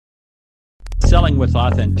selling with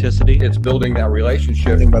authenticity. It's building that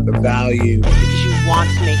relationship. Think about the value. Because you want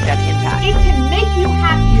to make that impact. It can make you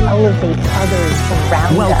happier. Elevate others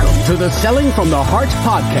around Welcome to the Selling from the Heart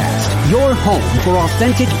podcast, your home for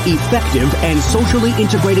authentic, effective, and socially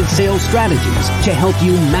integrated sales strategies to help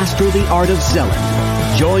you master the art of selling.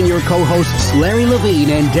 Join your co-hosts Larry Levine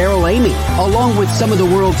and Daryl Amy, along with some of the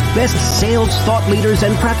world's best sales thought leaders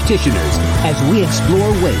and practitioners, as we explore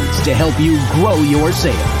ways to help you grow your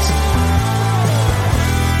sales.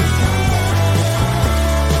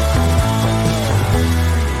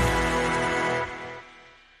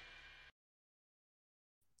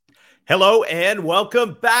 Hello and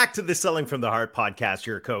welcome back to the Selling from the Heart podcast.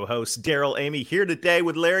 Your co-host Daryl Amy here today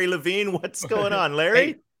with Larry Levine. What's going on, Larry?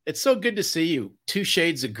 Hey, it's so good to see you. 2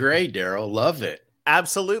 shades of gray, Daryl. Love it.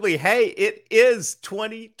 Absolutely. Hey, it is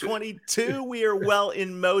 2022. We are well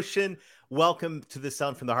in motion. Welcome to the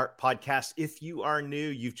Selling from the Heart podcast. If you are new,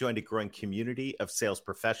 you've joined a growing community of sales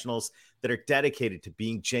professionals that are dedicated to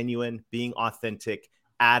being genuine, being authentic,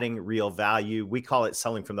 adding real value. We call it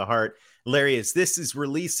Selling from the Heart. Larry, as this is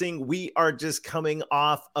releasing, we are just coming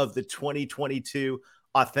off of the 2022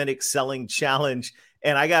 Authentic Selling Challenge.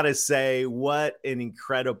 And I got to say, what an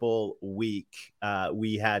incredible week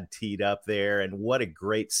we had teed up there, and what a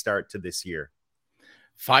great start to this year.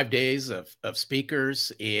 5 days of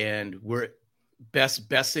speakers, and we're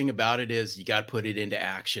best thing about it is you got to put it into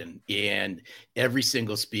action. And every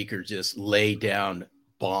single speaker just laid down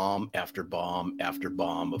bomb after bomb after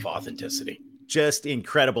bomb of authenticity. Just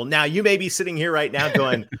incredible. Now, you may be sitting here right now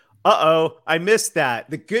going, uh-oh, I missed that.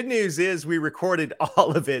 The good news is we recorded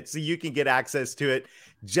all of it, so you can get access to it.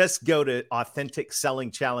 Just go to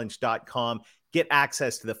AuthenticSellingChallenge.com. Get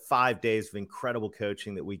access to the 5 days of incredible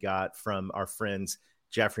coaching that we got from our friends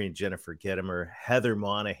Jeffrey and Jennifer Gittimer, Heather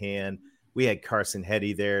Monahan. We had Carson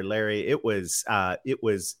Hetty there. Larry, it was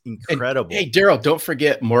incredible. And, hey, Daryl, don't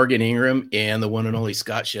forget Morgan Ingram and the one and only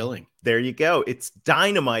Scott Schilling. There you go. It's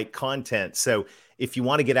dynamite content. So if you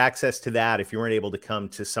want to get access to that, if you weren't able to come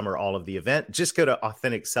to some or all of the event, just go to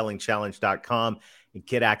AuthenticSellingChallenge.com and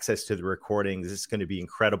get access to the recordings. It's going to be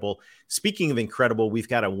incredible. Speaking of incredible, we've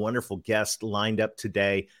got a wonderful guest lined up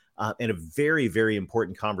today and a very, very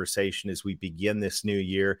important conversation as we begin this new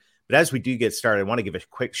year. But as we do get started, I want to give a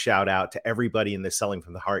quick shout out to everybody in the Selling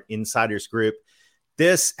from the Heart Insiders group.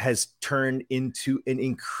 This has turned into an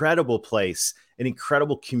incredible place, an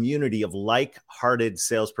incredible community of like-hearted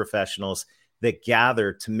sales professionals that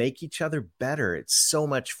gather to make each other better. It's so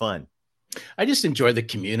much fun. I just enjoy the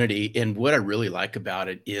community. And what I really like about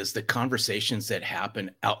it is the conversations that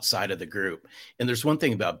happen outside of the group. And there's one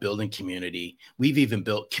thing about building community. We've even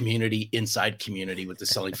built community inside community with the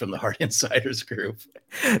Selling from the Heart Insiders group.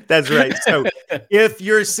 That's right. So if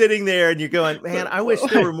you're sitting there and you're going, man, I wish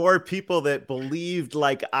there were more people that believed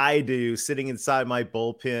like I do sitting inside my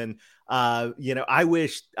bullpen. I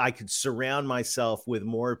wish I could surround myself with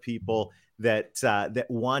more people that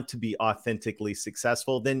want to be authentically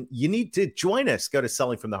successful, then you need to join us. Go to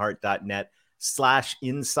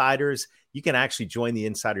sellingfromtheheart.net/insiders. You can actually join the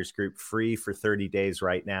insiders group free for 30 days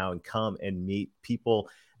right now and come and meet people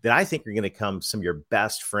that I think are going to become some of your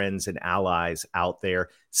best friends and allies out there.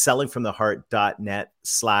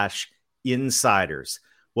 sellingfromtheheart.net/insiders.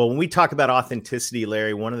 Well, when we talk about authenticity,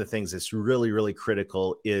 Larry, one of the things that's really, really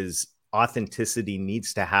critical is authenticity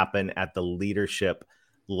needs to happen at the leadership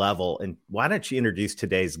level. And why don't you introduce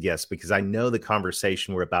today's guest? Because I know the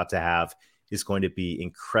conversation we're about to have is going to be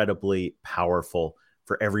incredibly powerful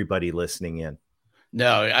for everybody listening in.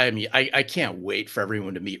 No, I mean, I can't wait for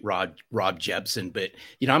everyone to meet Rob Jepson. But,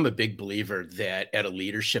 I'm a big believer that at a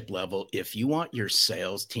leadership level, if you want your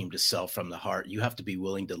sales team to sell from the heart, you have to be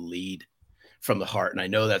willing to lead from the heart. And I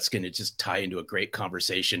know that's going to just tie into a great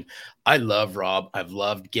conversation. I love Rob. I've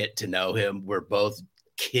loved getting to know him. We're both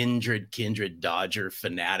kindred Dodger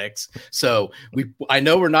fanatics. So I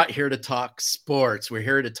know we're not here to talk sports. We're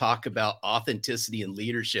here to talk about authenticity and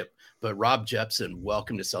leadership. But Rob Jepson,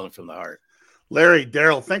 welcome to Selling from the Heart. Larry,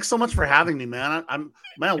 Daryl, thanks so much for having me, man.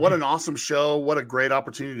 What an awesome show. What a great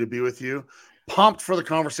opportunity to be with you. Pumped for the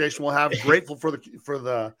conversation we'll have. Grateful for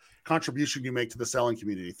the contribution you make to the selling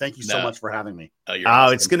community. Thank you so much for having me.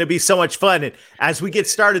 Awesome. It's going to be so much fun. And as we get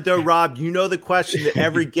started though, Rob, you know the question that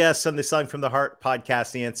every guest on the Selling from the Heart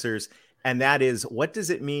podcast answers, and that is, what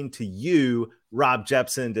does it mean to you, Rob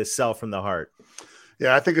Jepson, to sell from the heart?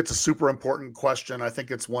 Yeah, I think it's a super important question. I think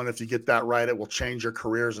it's one, if you get that right, it will change your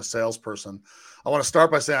career as a salesperson. I want to start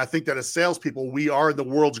by saying I think that as salespeople, we are the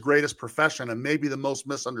world's greatest profession and maybe the most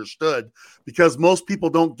misunderstood, because most people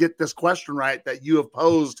don't get this question right that you have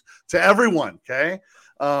posed to everyone, okay?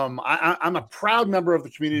 I'm a proud member of the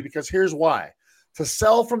community because here's why. To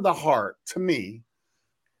sell from the heart, to me,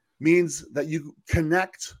 means that you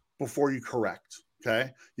connect before you correct.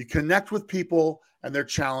 Okay. You connect with people and their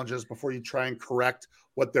challenges before you try and correct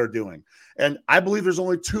what they're doing. And I believe there's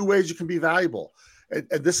only two ways you can be valuable.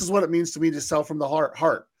 And this is what it means to me to sell from the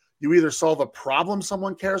heart. You either solve a problem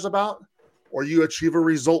someone cares about or you achieve a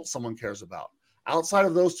result someone cares about. Outside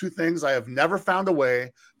of those two things, I have never found a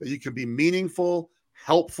way that you can be meaningful,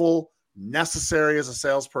 helpful, necessary as a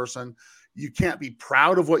salesperson. You can't be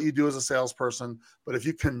proud of what you do as a salesperson, but if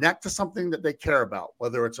you connect to something that they care about,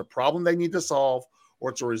 whether it's a problem they need to solve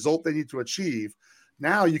or it's a result they need to achieve,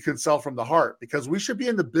 now you can sell from the heart, because we should be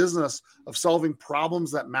in the business of solving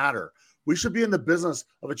problems that matter. We should be in the business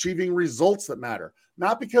of achieving results that matter,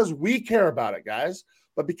 not because we care about it, guys,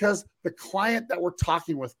 but because the client that we're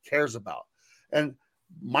talking with cares about. And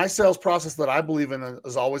my sales process that I believe in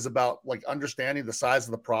is always about like understanding the size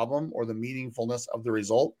of the problem or the meaningfulness of the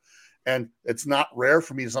result. And it's not rare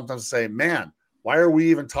for me to sometimes say, man, why are we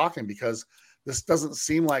even talking? Because this doesn't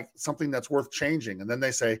seem like something that's worth changing. And then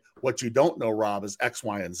they say, what you don't know, Rob, is X,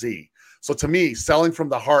 Y, and Z. So to me, selling from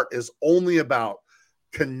the heart is only about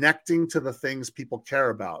connecting to the things people care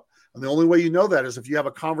about. And the only way you know that is if you have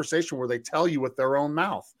a conversation where they tell you with their own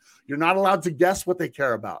mouth. You're not allowed to guess what they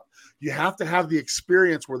care about. You have to have the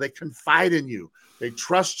experience where they confide in you, they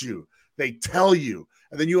trust you, they tell you,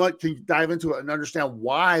 and then you can dive into it and understand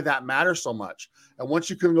why that matters so much. And once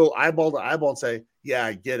you can go eyeball to eyeball and say, yeah,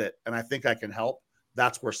 I get it, and I think I can help,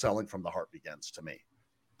 that's where selling from the heart begins to me.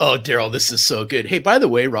 Oh, Daryl, this is so good. Hey, by the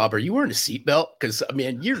way, Rob, are you wearing a seatbelt? Because, I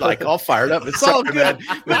mean, you're like all fired up. It's all good.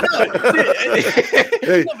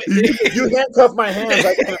 Hey, you handcuff my hands.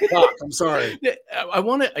 I can't talk. I'm sorry.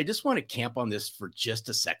 I just want to camp on this for just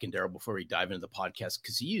a second, Daryl, before we dive into the podcast,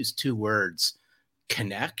 because you use two words,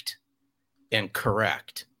 connect and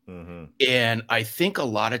correct. Mm-hmm. And I think a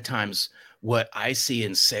lot of times what I see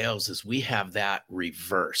in sales is we have that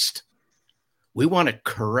reversed. We want to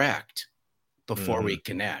correct before we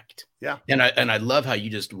connect. Yeah. And I love how you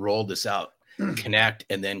just rolled this out, connect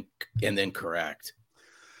and then correct.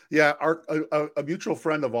 Yeah. A mutual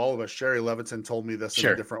friend of all of us, Sherry Levinson, told me this in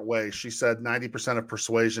a different way. She said 90% of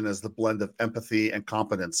persuasion is the blend of empathy and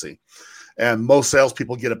competency. And most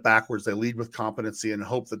salespeople get it backwards. They lead with competency and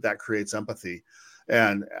hope that creates empathy.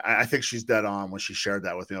 And I think she's dead on when she shared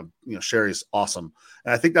that with you know, Sherry's awesome.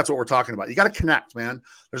 And I think that's what we're talking about. You got to connect, man.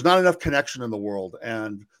 There's not enough connection in the world.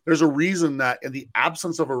 And there's a reason that in the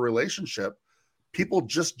absence of a relationship, people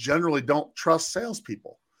just generally don't trust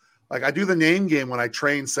salespeople. Like I do the name game when I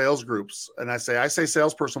train sales groups and I say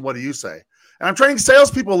salesperson, what do you say? And I'm training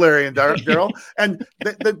salespeople, Larry and Daryl, and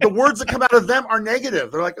the words that come out of them are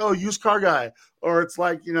negative. They're like, oh, used car guy, or it's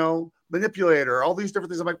like, you know, manipulator, all these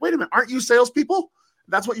different things. I'm like, wait a minute, aren't you salespeople?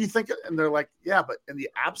 That's what you think. And they're like, yeah, but in the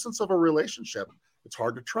absence of a relationship, it's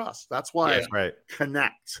hard to trust. That's why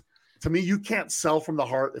connect. To me, you can't sell from the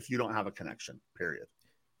heart if you don't have a connection, period.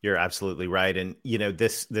 You're absolutely right. And, you know,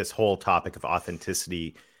 this whole topic of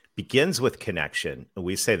authenticity begins with connection.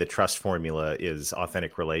 We say the trust formula is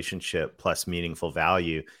authentic relationship plus meaningful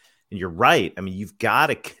value. And you're right. I mean, you've got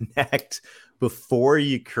to connect before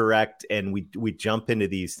you correct. And we jump into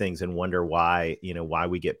these things and wonder why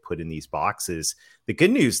we get put in these boxes. The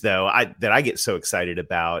good news, though, that I get so excited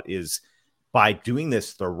about is by doing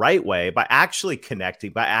this the right way, by actually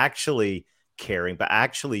connecting, by actually caring, by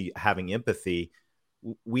actually having empathy,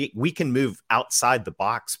 we can move outside the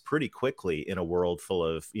box pretty quickly in a world full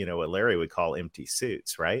of, you know, what Larry would call empty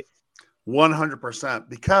suits, right? 100%,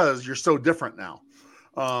 because you're so different now.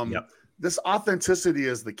 This authenticity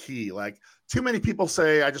is the key. Like too many people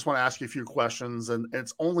say, I just want to ask you a few questions, and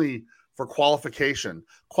it's only for qualification.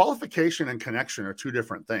 Qualification and connection are two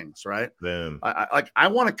different things, right? Boom. I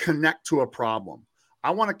want to connect to a problem. I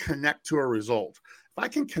want to connect to a result. If I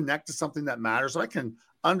can connect to something that matters, I can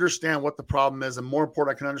understand what the problem is, and more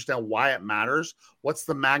important, I can understand why it matters. What's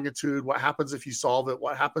the magnitude? What happens if you solve it?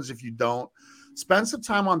 What happens if you don't? Spend some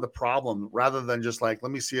time on the problem rather than just like,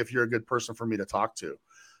 let me see if you're a good person for me to talk to.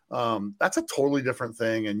 That's a totally different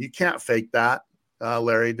thing, and you can't fake that,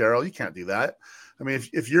 Larry, Daryl. You can't do that. I mean,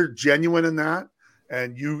 if you're genuine in that,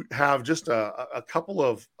 and you have just a couple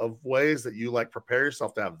of ways that you like prepare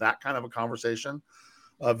yourself to have that kind of a conversation,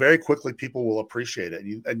 very quickly people will appreciate it.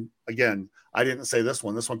 And again, I didn't say this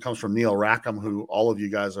one. This one comes from Neil Rackham, who all of you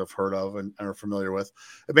guys have heard of and are familiar with.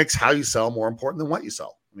 It makes how you sell more important than what you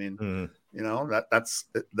sell. I mean, you know, that's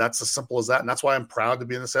as simple as that. And that's why I'm proud to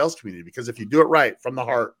be in the sales community, because if you do it right from the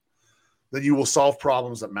heart, then you will solve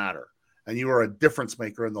problems that matter. And you are a difference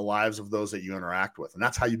maker in the lives of those that you interact with. And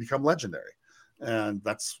that's how you become legendary. And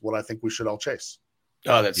that's what I think we should all chase.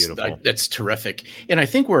 Oh, Beautiful. that's terrific. And I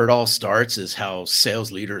think where it all starts is how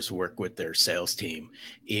sales leaders work with their sales team,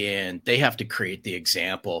 and they have to create the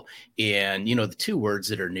example. And, the two words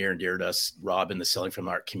that are near and dear to us, Rob, in the Selling from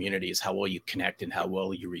the Heart community is how well you connect and how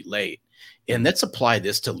well you relate. And let's apply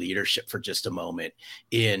this to leadership for just a moment.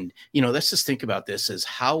 And, let's just think about this as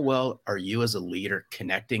how well are you as a leader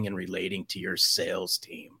connecting and relating to your sales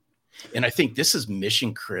team? And I think this is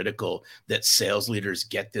mission critical that sales leaders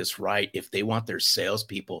get this right if they want their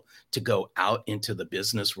salespeople to go out into the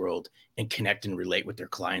business world and connect and relate with their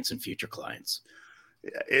clients and future clients.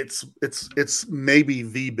 It's maybe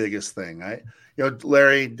the biggest thing.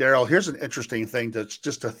 Larry, Daryl, here's an interesting thing to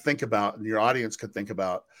think about, and your audience could think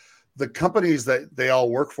about. The companies that they all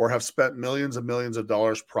work for have spent millions and millions of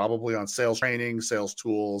dollars probably on sales training, sales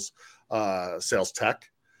tools, sales tech.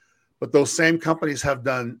 But those same companies have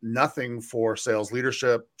done nothing for sales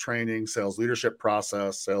leadership training, sales leadership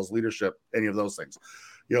process, sales leadership, any of those things.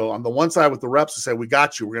 On the one side with the reps, we say, we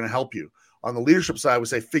got you, we're going to help you. On the leadership side, we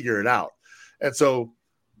say, figure it out. And so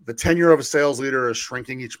the tenure of a sales leader is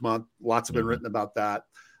shrinking each month. Lots have been written about that.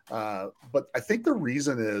 But I think the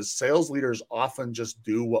reason is sales leaders often just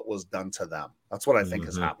do what was done to them. That's what I think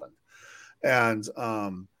has happened. And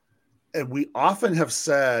we often have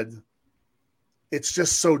said, it's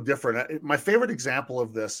just so different. My favorite example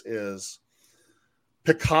of this is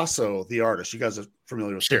Picasso, the artist. You guys are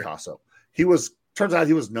familiar with Picasso. Turns out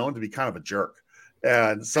he was known to be kind of a jerk.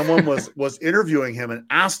 And someone was interviewing him and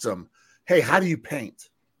asked him, hey, how do you paint?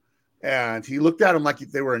 And he looked at him like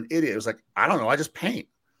they were an idiot. It was like, I don't know. I just paint.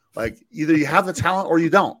 Like either you have the talent or you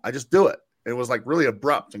don't. I just do it. It was like really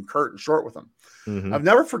abrupt and curt and short with him. Mm-hmm. I've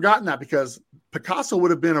never forgotten that because Picasso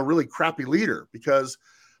would have been a really crappy leader because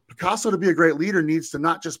Picasso, to be a great leader, needs to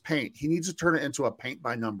not just paint. He needs to turn it into a paint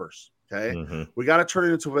by numbers. Okay. Mm-hmm. We got to turn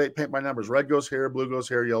it into a paint by numbers. Red goes here, blue goes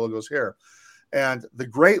here, yellow goes here. And the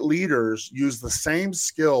great leaders use the same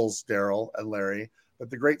skills, Daryl and Larry, that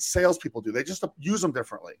the great salespeople do. They just use them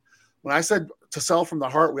differently. When I said to sell from the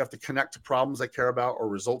heart, we have to connect to problems they care about or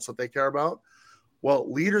results that they care about.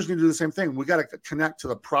 Well, leaders need to do the same thing. We got to connect to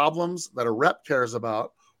the problems that a rep cares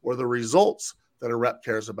about or the results that a rep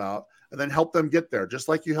cares about, and then help them get there. Just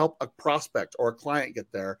like you help a prospect or a client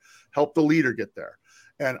get there, help the leader get there.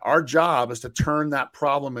 And our job is to turn that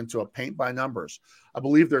problem into a paint by numbers. I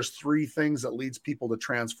believe there's 3 things that leads people to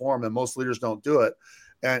transform, and most leaders don't do it.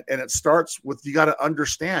 And it starts with, you got to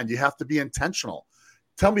understand, you have to be intentional.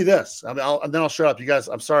 Tell me this, and then I'll shut up. You guys,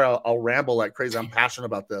 I'm sorry, I'll ramble like crazy. I'm passionate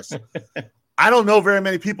about this. I don't know very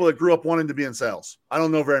many people that grew up wanting to be in sales. I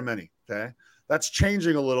don't know very many, okay? That's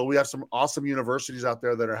changing a little. We have some awesome universities out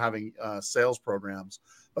there that are having sales programs.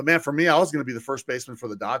 But man, for me, I was going to be the first baseman for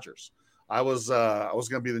the Dodgers. I was going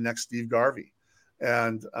to be the next Steve Garvey.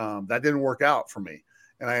 And that didn't work out for me.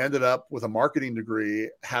 And I ended up with a marketing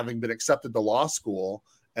degree, having been accepted to law school,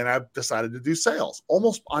 and I decided to do sales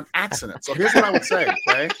almost on accident. So here's what I would say,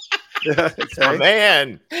 okay? Okay. Oh,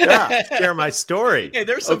 man. Yeah. Share my story. Hey,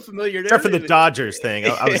 there's some familiarity. Except for the Dodgers thing.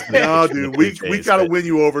 No, dude, we got to win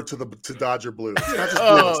you over to Dodger Blue.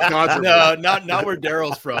 Dodger Blue. Not where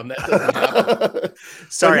Daryl's from. That doesn't happen.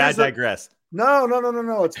 Sorry, I digress. No.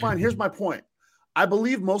 It's fine. Here's my point. I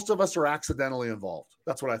believe most of us are accidentally involved.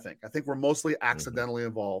 That's what I think. I think we're mostly accidentally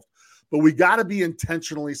involved, but we got to be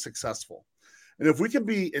intentionally successful. And if we can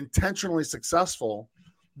be intentionally successful,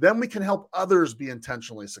 then we can help others be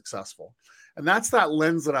intentionally successful. And that's that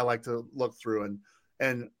lens that I like to look through.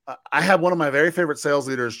 And I had one of my very favorite sales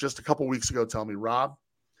leaders just a couple of weeks ago tell me, Rob,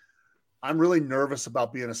 I'm really nervous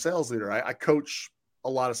about being a sales leader. I coach a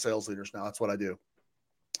lot of sales leaders now. That's what I do.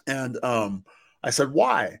 And I said,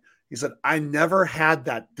 why? He said, I never had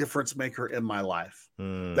that difference maker in my life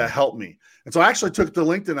that helped me. And so I actually took it to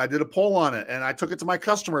LinkedIn. I did a poll on it, and I took it to my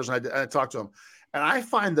customers, and I talked to them. And I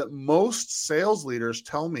find that most sales leaders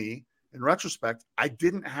tell me, in retrospect, I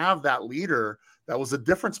didn't have that leader that was a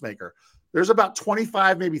difference maker. There's about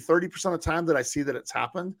 25, maybe 30% of the time that I see that it's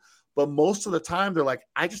happened. But most of the time, they're like,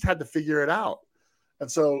 I just had to figure it out.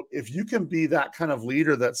 And so if you can be that kind of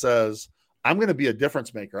leader that says, I'm going to be a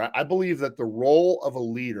difference maker. I believe that the role of a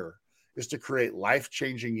leader is to create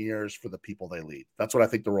life-changing years for the people they lead. That's what I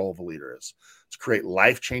think the role of a leader is. To create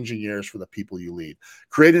life-changing years for the people you lead.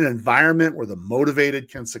 Create an environment where the motivated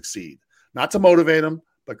can succeed. Not to motivate them,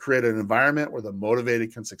 but create an environment where the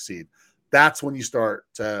motivated can succeed. That's when you start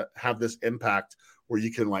to have this impact where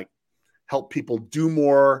you can like help people do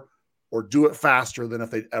more or do it faster than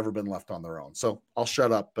if they'd ever been left on their own. So I'll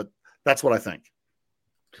shut up, but that's what I think.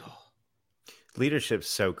 Leadership's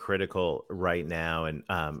so critical right now. And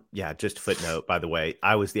just footnote, by the way,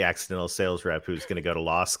 I was the accidental sales rep who was going to go to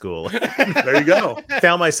law school. There you go.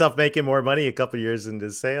 Found myself making more money a couple of years into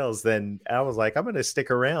sales. Then I was like, I'm going to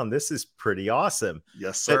stick around. This is pretty awesome.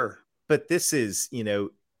 Yes, sir. But this is,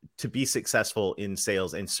 to be successful in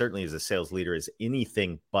sales, and certainly as a sales leader, is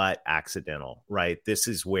anything but accidental, right? This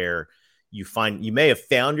is where you may have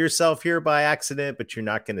found yourself here by accident, but you're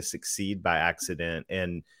not going to succeed by accident.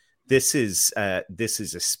 And this is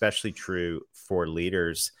especially true for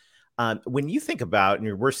leaders. When you think about,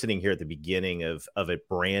 and we're sitting here at the beginning of a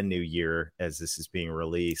brand new year as this is being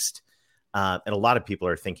released, and a lot of people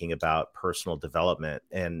are thinking about personal development.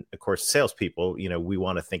 And of course, salespeople, we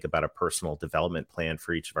want to think about a personal development plan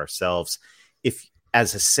for each of ourselves.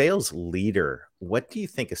 As a sales leader, what do you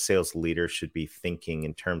think a sales leader should be thinking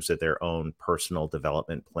in terms of their own personal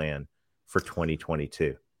development plan for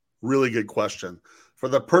 2022? Really good question. For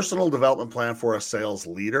the personal development plan for a sales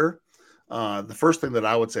leader, the first thing that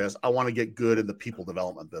I would say is I want to get good in the people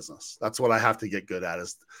development business. That's what I have to get good at.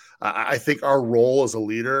 I think our role as a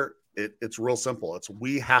leader, it's real simple.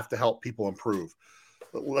 We have to help people improve.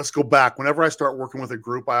 Let's go back. Whenever I start working with a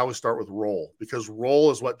group, I always start with role, because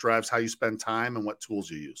role is what drives how you spend time and what tools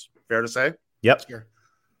you use. Fair to say? Yep. Sure.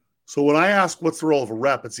 So when I ask what's the role of a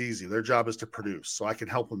rep, it's easy. Their job is to produce, so I can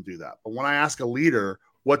help them do that. But when I ask a leader,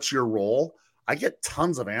 what's your role? I get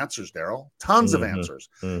tons of answers, Daryl, tons of answers.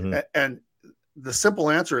 Mm-hmm. And the simple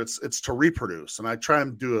answer, it's to reproduce. And I try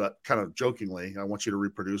and do it kind of jokingly. I want you to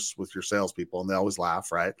reproduce with your salespeople, and they always laugh,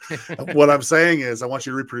 right? What I'm saying is I want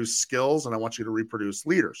you to reproduce skills, and I want you to reproduce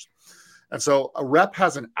leaders. And so a rep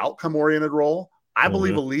has an outcome-oriented role. I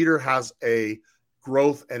believe a leader has a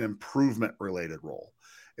growth and improvement-related role.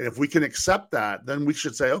 And if we can accept that, then we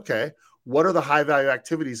should say, okay, what are the high-value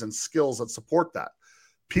activities and skills that support that?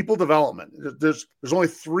 People development. There's only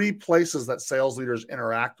 3 places that sales leaders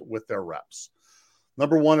interact with their reps.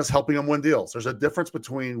 Number 1 is helping them win deals. There's a difference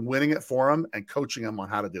between winning it for them and coaching them on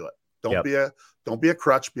how to do it. Don't be a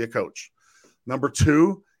crutch, be a coach. Number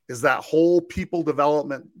 2 is that whole people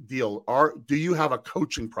development deal. Do you have a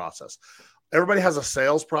coaching process? Everybody has a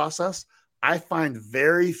sales process. I find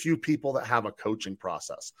very few people that have a coaching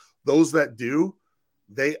process. Those that do,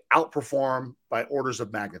 they outperform by orders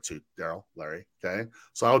of magnitude, Daryl, Larry. Okay.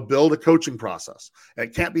 So I would build a coaching process. And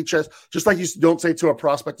it can't be just like you don't say to a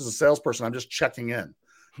prospect as a salesperson, I'm just checking in.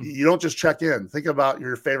 You don't just check in. Think about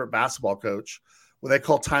your favorite basketball coach. When they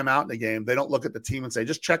call timeout in a game, they don't look at the team and say,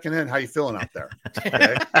 just checking in. How you feeling out there?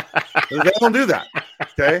 Okay. They don't do that.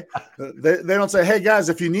 Okay. They don't say, hey guys,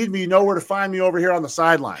 if you need me, you know where to find me over here on the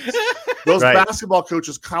sidelines. Those basketball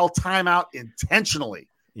coaches call timeout intentionally.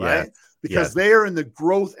 Right. Because they are in the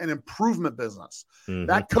growth and improvement business. Mm-hmm.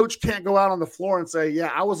 That coach can't go out on the floor and say,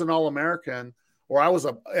 yeah, I was an All-American or I was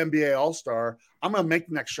an NBA All-Star. I'm going to make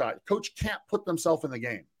the next shot. Coach can't put themselves in the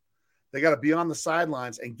game. They got to be on the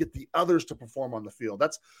sidelines and get the others to perform on the field.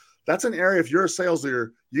 That's an area, if you're a sales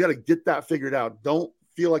leader, you got to get that figured out. Don't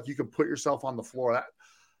feel like you can put yourself on the floor.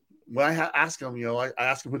 When I ask them, I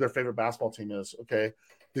ask them who their favorite basketball team is. Okay.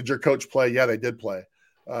 Did your coach play? Yeah, they did play.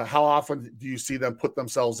 How often do you see them put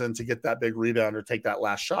themselves in to get that big rebound or take that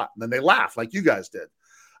last shot? And then they laugh like you guys did.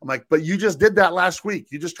 I'm like, but you just did that last week.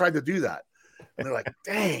 You just tried to do that. And they're like,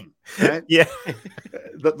 dang. Right? Yeah.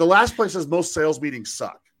 The last place is most sales meetings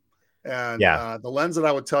suck. And the lens that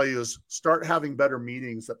I would tell you is start having better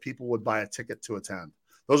meetings that people would buy a ticket to attend.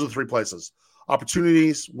 Those are the 3 places: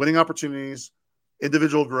 opportunities, winning opportunities,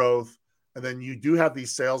 individual growth. And then you do have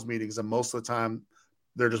these sales meetings. And most of the time,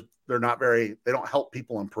 they don't help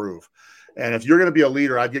people improve. And if you're going to be a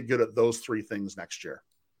leader, I'd get good at those 3 things next year.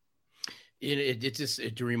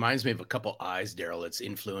 It reminds me of a couple I's, Daryl. It's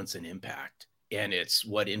influence and impact. And it's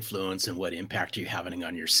what influence and what impact are you having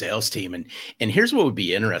on your sales team. And here's what would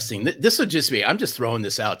be interesting. This would just be, I'm just throwing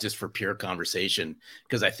this out just for pure conversation,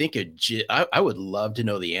 because I think I would love to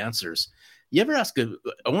know the answers. You ever I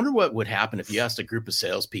wonder what would happen if you asked a group of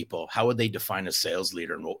salespeople, how would they define a sales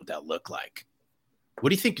leader and what would that look like? What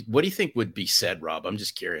do you think would be said, Rob? I'm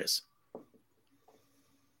just curious.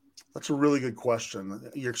 That's a really good question.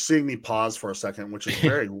 You're seeing me pause for a second, which is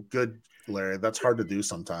very good, Larry. That's hard to do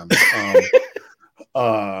sometimes.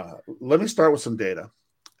 Let me start with some data,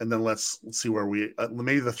 and then let's see where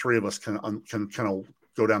maybe the 3 of us can kind of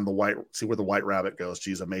go down see where the white rabbit goes, to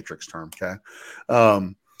use a matrix term. Okay.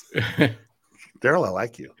 Daryl, I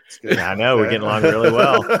like you. It's good. Yeah, I know. Okay. We're getting along really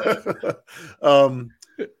well.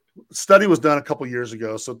 Study was done a couple years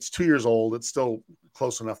ago, so it's 2 years old. It's still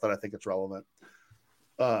close enough that I think it's relevant.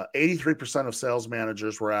 83% of sales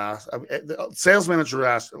managers were asked.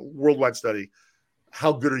 Worldwide study,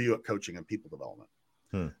 how good are you at coaching and people development?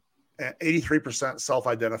 and 83%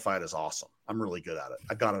 self-identified as awesome. I'm really good at it.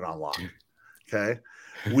 I got it on lock. Okay.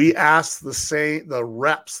 We asked the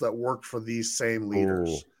reps that worked for these same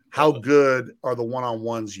leaders, how good are the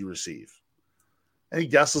one-on-ones you receive? Any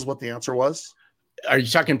guesses what the answer was? Are you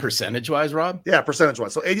talking percentage-wise, Rob? Yeah,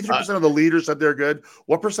 percentage-wise. So 83% of the leaders said they're good.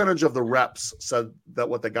 What percentage of the reps said that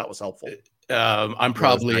what they got was helpful? I'm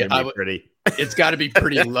probably it's got to be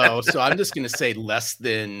pretty low. So I'm just going to say less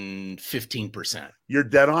than 15%. You're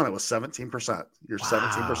dead on. It was 17%. You're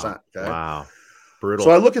 17%. Okay. Wow. Brutal.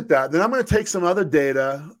 So I look at that. Then I'm going to take some other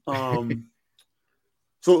data.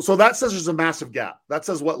 So that says there's a massive gap. That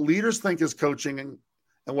says what leaders think is coaching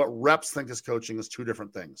and what reps think is coaching is two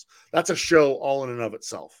different things. That's a show all in and of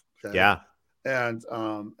itself. Okay? Yeah. And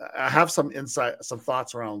I have some insight, some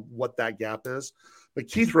thoughts around what that gap is. But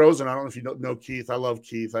Keith Rosen, I don't know if you know Keith. I love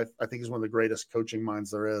Keith. I think he's one of the greatest coaching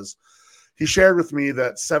minds there is. He shared with me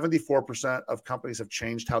that 74% of companies have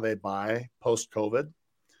changed how they buy post-COVID,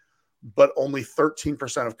 but only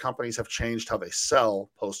 13% of companies have changed how they sell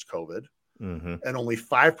post-COVID. Mm-hmm. And only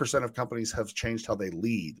 5% of companies have changed how they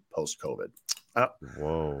lead post-COVID.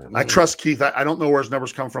 Whoa! I trust Keith. I don't know where his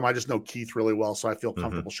numbers come from. I just know Keith really well, so I feel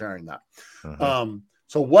comfortable sharing that.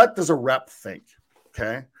 So what does a rep think?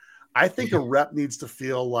 Okay. I think a rep needs to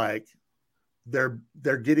feel like they're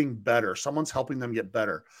getting better. Someone's helping them get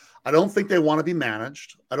better. I don't think they want to be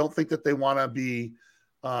managed. I don't think that they want to be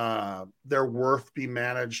their worth be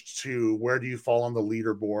managed to where do you fall on the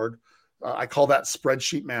leaderboard. I call that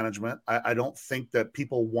spreadsheet management. I don't think that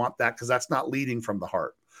people want that because that's not leading from the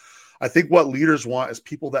heart. I think what leaders want is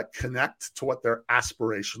people that connect to what their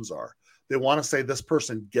aspirations are. They want to say, this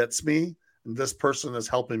person gets me, and this person is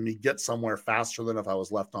helping me get somewhere faster than if I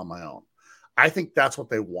was left on my own. I think that's what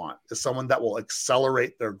they want, is someone that will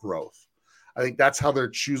accelerate their growth. I think that's how they're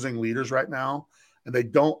choosing leaders right now. And they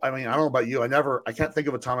don't, I don't know about you. I can't think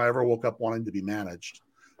of a time I ever woke up wanting to be managed.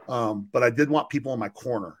 But I did want people in my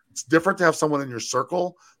corner. It's different to have someone in your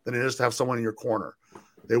circle than it is to have someone in your corner.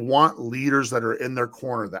 They want leaders that are in their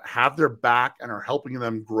corner, that have their back and are helping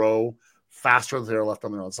them grow faster than they're left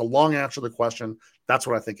on their own. It's a long answer to the question. That's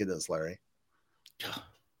what I think it is, Larry.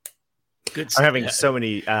 Good. I'm having so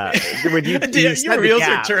many. When you your wheels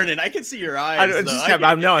are turning. I can see your eyes.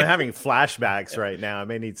 I'm having flashbacks right now. I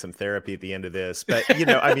may need some therapy at the end of this, but one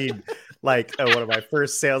of my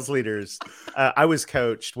first sales leaders, I was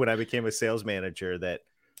coached when I became a sales manager that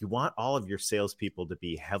you want all of your salespeople to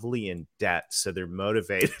be heavily in debt so they're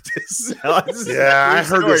motivated to sell. Yeah, I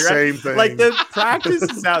heard the same thing. Like the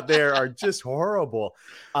practices out there are just horrible.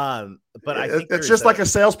 But I think it's just like a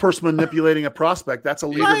salesperson manipulating a prospect. That's a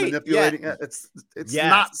leader manipulating. Yeah. It's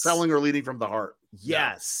not selling or leading from the heart.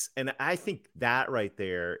 Yes. And I think that right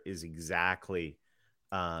there is exactly,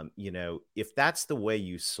 if that's the way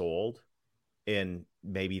you sold, and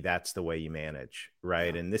maybe that's the way you manage,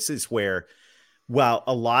 right? And this is where, well,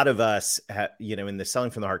 a lot of us, in the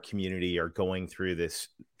Selling from the Heart community are going through this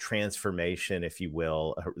transformation, if you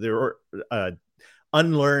will. They're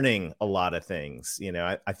unlearning a lot of things.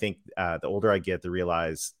 I think the older I get, the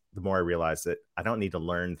more I realize that I don't need to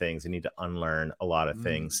learn things. I need to unlearn a lot of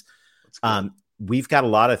things. We've got a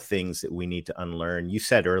lot of things that we need to unlearn. You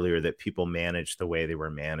said earlier that people manage the way they were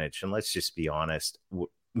managed. And let's just be honest.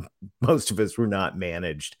 Most of us were not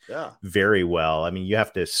managed very well. I mean, you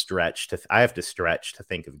have to stretch I have to stretch to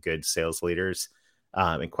think of good sales leaders.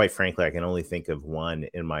 And quite frankly, I can only think of one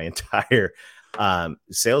in my entire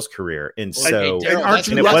sales career. And so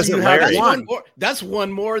it wasn't Larry. That's one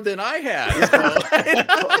more than I had.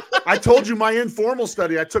 So. I told you my informal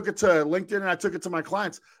study. I took it to LinkedIn and I took it to my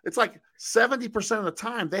clients. It's like 70% of the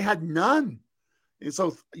time they had none. And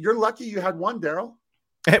so you're lucky you had one, Daryl.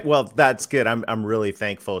 Well, that's good. I'm really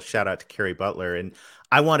thankful. Shout out to Carrie Butler. And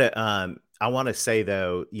I want to say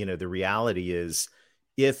though, the reality is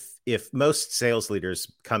if most sales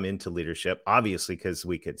leaders come into leadership, obviously, because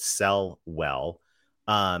we could sell well.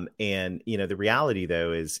 And the reality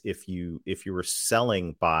though, is if you were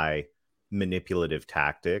selling by manipulative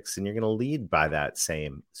tactics, and you're going to lead by that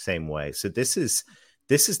same way. So this is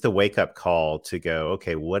the wake up call to go,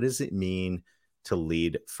 okay, what does it mean to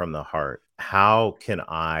lead from the heart? How can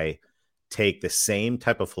I take the same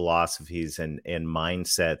type of philosophies and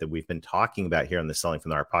mindset that we've been talking about here on the Selling from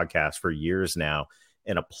the Heart podcast for years now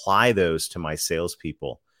and apply those to my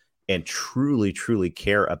salespeople and truly, truly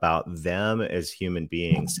care about them as human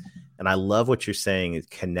beings? And I love what you're saying is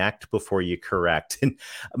connect before you correct. And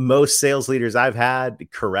most sales leaders I've had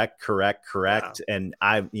correct. Yeah. And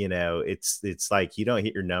it's like, you don't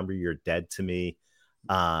hit your number, you're dead to me.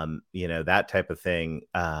 That type of thing.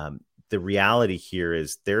 The reality here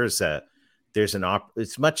is there's there's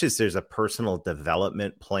as much as there's a personal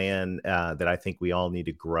development plan that I think we all need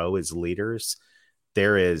to grow as leaders.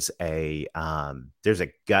 There's a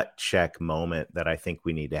gut check moment that I think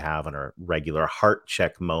we need to have on a regular heart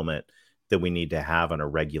check moment that we need to have on a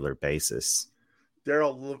regular basis.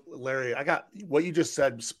 Daryl, Larry, I got what you just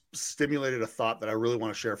said stimulated a thought that I really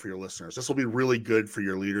want to share for your listeners. This will be really good for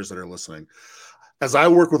your leaders that are listening. As I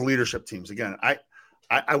work with leadership teams, again,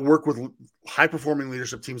 I work with high-performing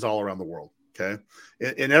leadership teams all around the world, okay?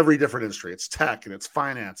 In every different industry. It's tech, and it's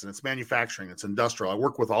finance, and it's manufacturing, it's industrial. I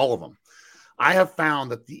work with all of them. I have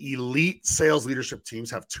found that the elite sales leadership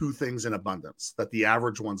teams have two things in abundance that the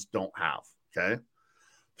average ones don't have, okay?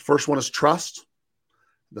 The first one is trust.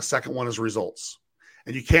 The second one is results.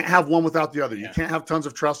 And you can't have one without the other. You can't have tons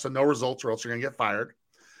of trust and no results, or else you're going to get fired.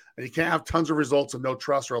 And you can't have tons of results and no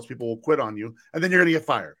trust, or else people will quit on you. And then you're going to get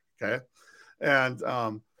fired. Okay.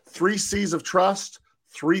 And 3 C's of trust,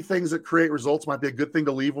 3 things that create results might be a good thing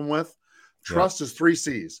to leave them with. Trust is 3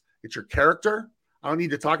 C's. It's your character. I don't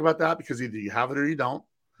need to talk about that because either you have it or you don't.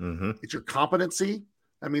 Mm-hmm. It's your competency.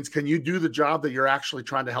 That means, can you do the job that you're actually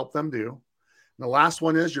trying to help them do? And the last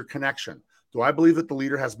one is your connection. Do I believe that the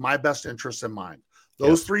leader has my best interests in mind?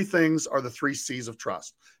 Those 3 things are the 3 C's of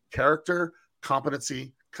trust: character,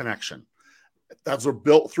 competency, connection. Those are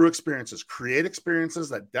built through experiences. Create experiences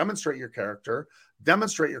that demonstrate your character,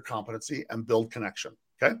 demonstrate your competency, and build connection.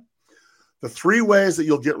 Okay. The 3 ways that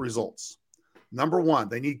you'll get results. Number 1,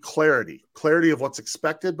 they need clarity of what's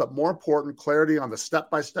expected, but more important, clarity on the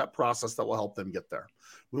step-by-step process that will help them get there.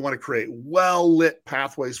 We want to create well-lit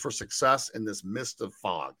pathways for success in this mist of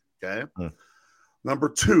fog. Okay. Number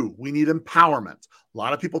 2, we need empowerment. A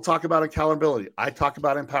lot of people talk about accountability. I talk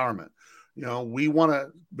about empowerment. You know, we want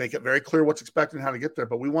to make it very clear what's expected and how to get there,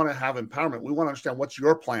 but we want to have empowerment. We want to understand what's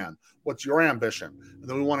your plan, what's your ambition, and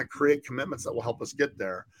then we want to create commitments that will help us get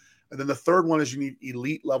there. And then the third one is you need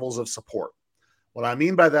elite levels of support. What I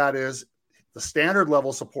mean by that is the standard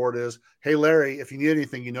level support is, hey, Larry, if you need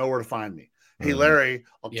anything, you know where to find me. Hey, Larry,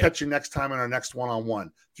 I'll catch you next time in our next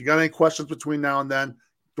one-on-one. If you got any questions between now and then,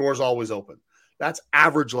 door's always open. That's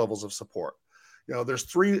average levels of support. You know, there's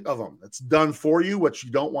 3 of them. It's done for you, which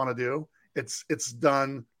you don't want to do. It's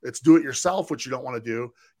do it yourself, which you don't want to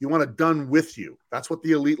do. You want it done with you. That's what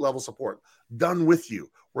the elite level support, done with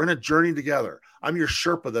you. We're in a journey together. I'm your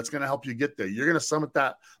Sherpa that's going to help you get there. You're going to summit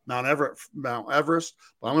that Mount Everest,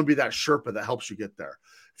 but I'm going to be that Sherpa that helps you get there.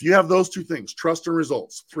 If you have those 2 things, trust and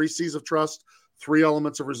results, 3 C's of trust, 3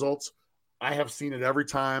 elements of results, I have seen it every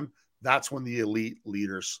time. That's when the elite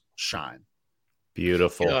leaders shine.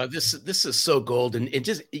 Beautiful. You know, this is so golden. It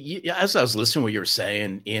just, as I was listening to what you were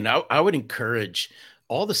saying, and I would encourage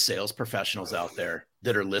all the sales professionals out there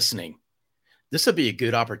that are listening. This would be a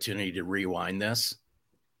good opportunity to rewind this,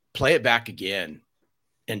 play it back again,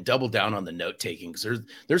 and double down on the note taking, because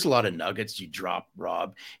there's a lot of nuggets you drop,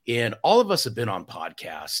 Rob. And all of us have been on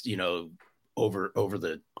podcasts, you know, over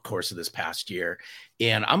the course of this past year.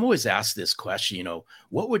 And I'm always asked this question, you know,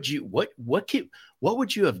 what would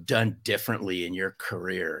you have done differently in your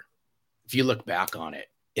career if you look back on it?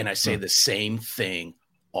 And I say the same thing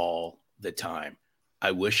all the time.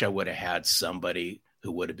 I wish I would have had somebody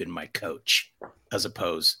who would have been my coach as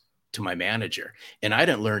opposed to my manager. And I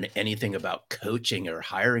didn't learn anything about coaching or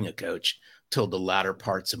hiring a coach till the latter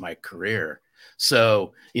parts of my career.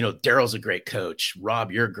 So, you know, Daryl's a great coach.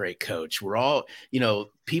 Rob, you're a great coach. We're all, you know,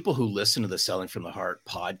 people who listen to the Selling from the Heart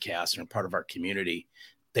podcast and are part of our community.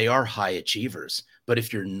 They are high achievers. But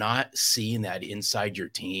if you're not seeing that inside your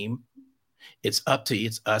team, it's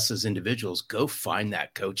us as individuals. Go find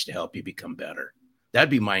that coach to help you become better. That'd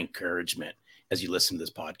be my encouragement as you listen to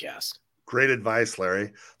this podcast. Great advice,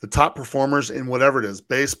 Larry. The top performers in whatever it is,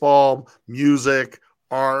 baseball, music,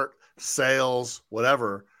 art, sales,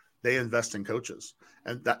 whatever, they invest in coaches.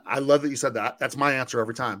 And I love that you said that. That's my answer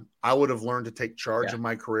every time. I would have learned to take charge of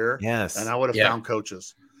my career. Yes. And I would have found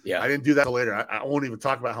coaches. Yeah. I didn't do that till later. I won't even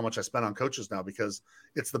talk about how much I spent on coaches now because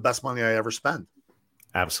it's the best money I ever spend.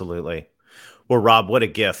 Absolutely. Well, Rob, what a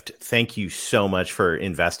gift. Thank you so much for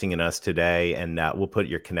investing in us today. And we'll put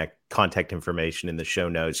your contact information in the show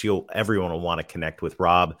notes. Everyone will want to connect with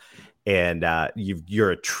Rob. And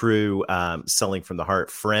you're a true Selling from the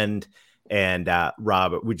Heart friend. And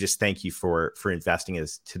Rob, we just thank you for investing in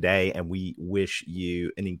us today. And we wish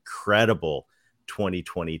you an incredible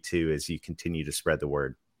 2022 as you continue to spread the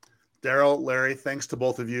word. Daryl, Larry, thanks to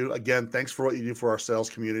both of you. Again, thanks for what you do for our sales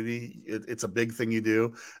community. It's a big thing you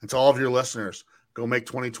do. And to all of your listeners, go make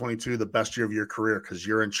 2022 the best year of your career because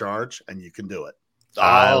you're in charge and you can do it.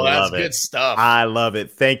 Oh, that's good stuff. I love it.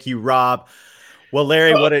 Thank you, Rob. Well,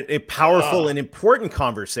 Larry, what a powerful and important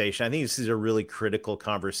conversation. I think this is a really critical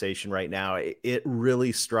conversation right now. It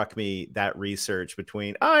really struck me, that research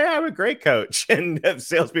between, oh, yeah, I'm a great coach, and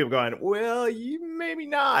salespeople going, well, you maybe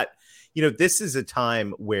not. This is a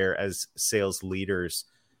time where, as sales leaders,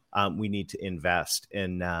 we need to invest.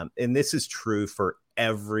 And this is true for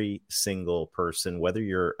every single person, whether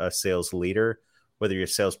you're a sales leader, whether you're a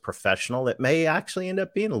sales professional that may actually end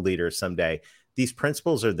up being a leader someday. These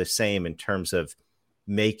principles are the same in terms of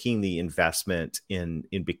making the investment in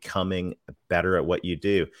becoming better at what you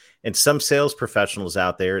do. And some sales professionals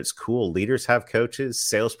out there, it's cool. Leaders have coaches.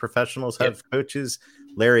 Sales professionals have coaches.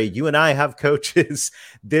 Larry, you and I have coaches.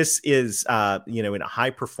 This is, in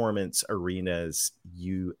high performance arenas,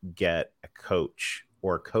 you get a coach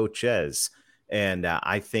or coaches. And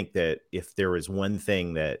I think that if there was one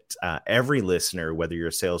thing that every listener, whether you're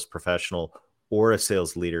a sales professional or a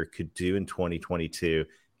sales leader, could do in 2022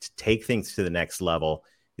 to take things to the next level,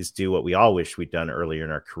 is do what we all wish we'd done earlier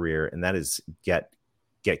in our career. And that is get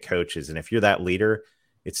coaches. And if you're that leader,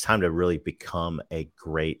 it's time to really become a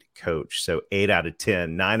great coach. So 8 out of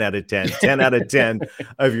 10, 9 out of 10, 10 out of 10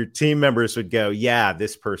 of your team members would go, yeah,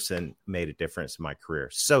 this person made a difference in my career.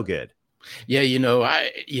 So good. Yeah,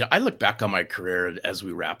 I look back on my career as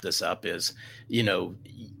we wrap this up. You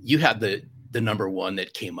had the number one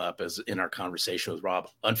that came up as in our conversation with Rob.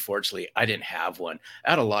 Unfortunately, I didn't have one.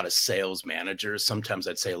 I had a lot of sales managers. Sometimes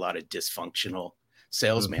I'd say a lot of dysfunctional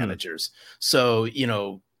sales managers. So,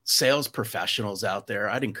 sales professionals out there,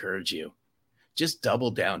 I'd encourage you, just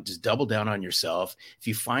double down on yourself. If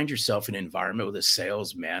you find yourself in an environment with a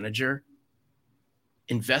sales manager,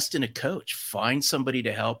 invest in a coach, find somebody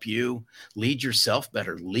to help you lead yourself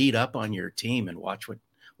better, lead up on your team, and watch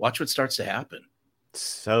what starts to happen.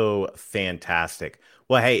 So fantastic.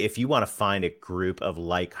 Well, hey, if you want to find a group of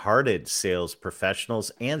like-hearted sales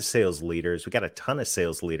professionals and sales leaders, we got a ton of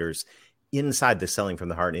sales leaders inside the Selling from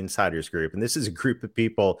the Heart Insiders group. And this is a group of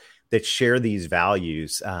people that share these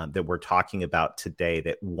values that we're talking about today,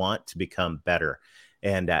 that want to become better.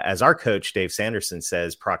 And as our coach, Dave Sanderson,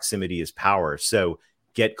 says, proximity is power. So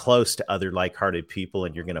get close to other like-hearted people,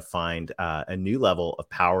 and you're going to find a new level of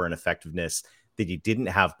power and effectiveness that you didn't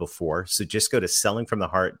have before. So just go to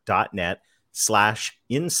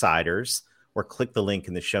sellingfromtheheart.net/insiders or click the link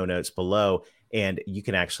in the show notes below, and you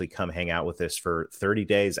can actually come hang out with us for 30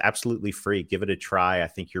 days, absolutely free. Give it a try. I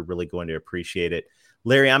think you're really going to appreciate it.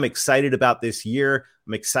 Larry, I'm excited about this year.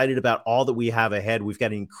 I'm excited about all that we have ahead. We've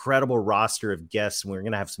got an incredible roster of guests, and we're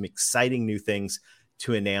going to have some exciting new things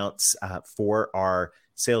to announce for our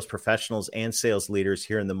sales professionals and sales leaders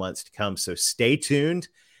here in the months to come. So stay tuned.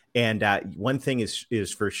 And one thing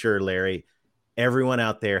is for sure, Larry, everyone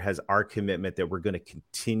out there has our commitment that we're going to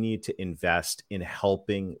continue to invest in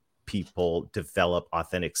helping people develop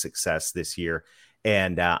authentic success this year.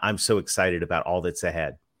 And I'm so excited about all that's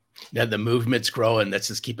ahead. Yeah, the movement's growing. Let's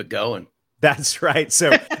just keep it going. That's right.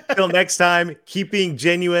 So till next time, keep being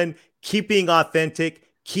genuine, keep being authentic,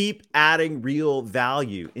 keep adding real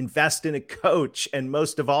value, invest in a coach, and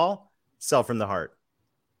most of all, sell from the heart.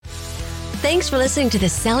 Thanks for listening to the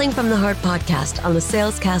Selling from the Heart podcast on the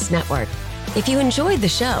Salescast Network. If you enjoyed the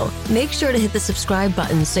show, make sure to hit the subscribe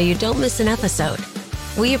button so you don't miss an episode.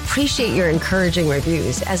 We appreciate your encouraging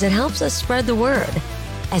reviews as it helps us spread the word.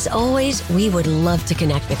 As always, we would love to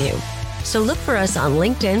connect with you. So look for us on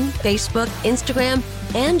LinkedIn, Facebook, Instagram,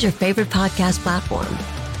 and your favorite podcast platform.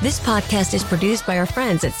 This podcast is produced by our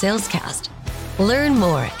friends at Salescast. Learn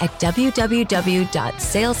more at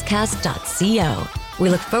www.salescast.co. We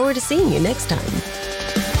look forward to seeing you next time.